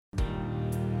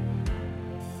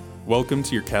Welcome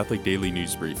to your Catholic Daily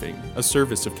News Briefing, a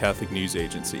service of Catholic News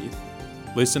Agency.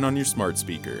 Listen on your smart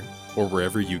speaker or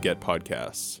wherever you get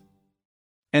podcasts.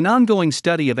 An ongoing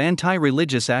study of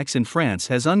anti-religious acts in France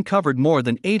has uncovered more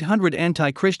than 800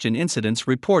 anti-Christian incidents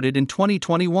reported in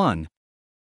 2021.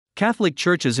 Catholic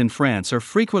churches in France are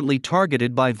frequently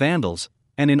targeted by vandals,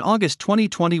 and in August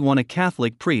 2021 a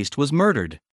Catholic priest was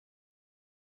murdered.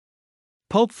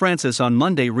 Pope Francis on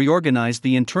Monday reorganized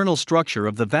the internal structure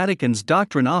of the Vatican's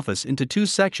Doctrine Office into two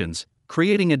sections,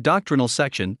 creating a doctrinal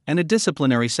section and a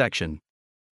disciplinary section.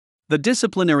 The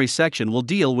disciplinary section will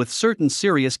deal with certain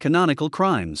serious canonical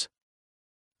crimes.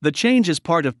 The change is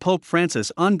part of Pope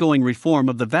Francis' ongoing reform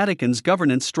of the Vatican's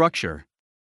governance structure.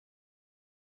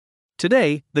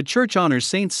 Today, the Church honors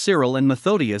Saints Cyril and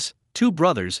Methodius, two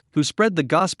brothers who spread the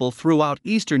gospel throughout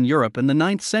Eastern Europe in the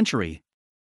 9th century.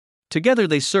 Together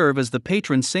they serve as the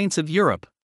patron saints of Europe.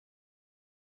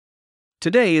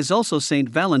 Today is also St.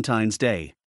 Valentine's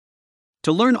Day.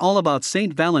 To learn all about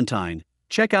St. Valentine,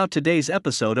 check out today's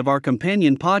episode of our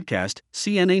companion podcast,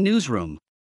 CNA Newsroom.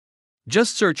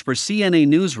 Just search for CNA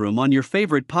Newsroom on your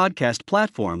favorite podcast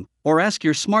platform, or ask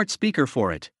your smart speaker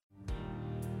for it.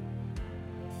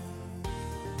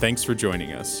 Thanks for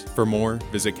joining us. For more,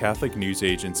 visit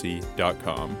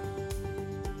CatholicNewsAgency.com.